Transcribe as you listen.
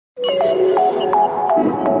This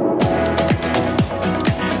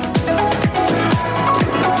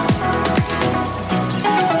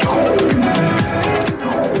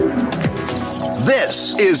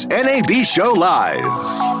is NAB Show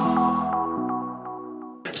Live.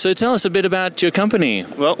 So tell us a bit about your company.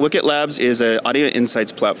 Well, Wicket Labs is an audio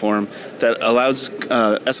insights platform that allows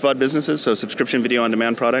SVOD businesses, so subscription video on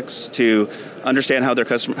demand products, to understand how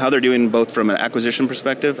they're doing both from an acquisition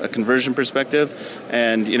perspective, a conversion perspective,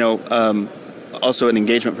 and also an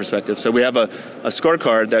engagement perspective. So we have a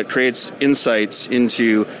scorecard that creates insights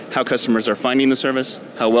into how customers are finding the service,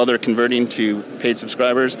 how well they're converting to paid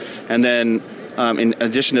subscribers, and then in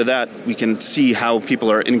addition to that, we can see how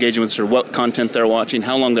people are engaging with us, or what content they're watching,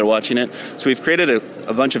 how long they're watching it. So we've created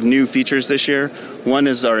a bunch of new features this year. One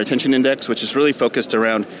is our attention index, which is really focused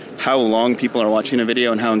around how long people are watching a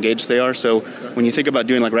video and how engaged they are. So when you think about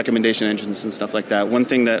doing like recommendation engines and stuff like that, one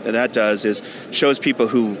thing that does is shows people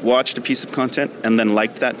who watched a piece of content and then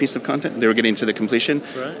liked that piece of content. They were getting to the completion.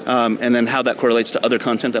 Right. And then how that correlates to other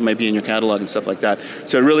content that might be in your catalog and stuff like that.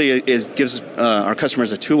 So it really gives our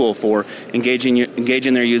customers a tool for engaging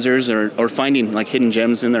their users or finding like hidden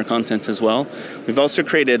gems in their content as well. We've also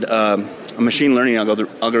created a machine learning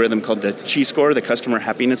algorithm called the Chi Score, the Customer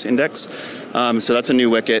Happiness Index. So that's a new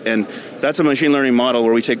Wicket, and that's a machine learning model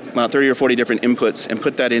where we take about 30 or 40 different inputs and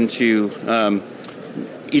put that into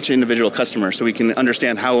each individual customer, so we can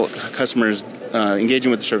understand how customers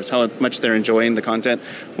engaging with the service, how much they're enjoying the content,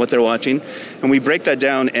 what they're watching. And we break that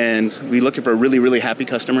down and we look for really, really happy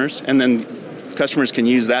customers, and then customers can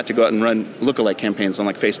use that to go out and run lookalike campaigns on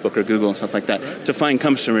like Facebook or Google and stuff like that, to find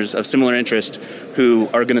customers of similar interest who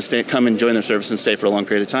are going to come and join their service and stay for a long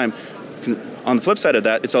period of time. On the flip side of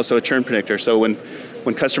that, it's also a churn predictor. So when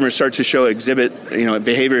customers start to exhibit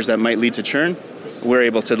behaviors that might lead to churn, we're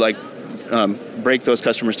able to break those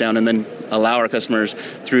customers down and then allow our customers,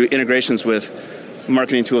 through integrations with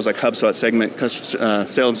marketing tools like HubSpot, Segment,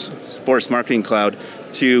 Salesforce Marketing Cloud,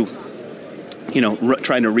 to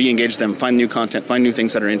trying to re-engage them, find new content, find new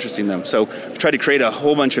things that are interesting them. So try to create a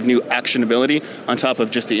whole bunch of new actionability on top of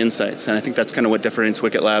just the insights. And I think that's kind of what differentiates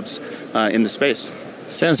Wicket Labs in the space.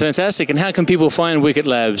 Sounds fantastic. And how can people find Wicket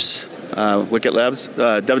Labs? Wicket Labs,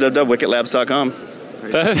 www.wicketlabs.com.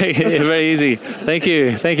 Perfect. Very easy. Thank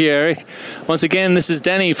you. Thank you, Eric. Once again, this is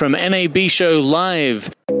Danny from NAB Show Live.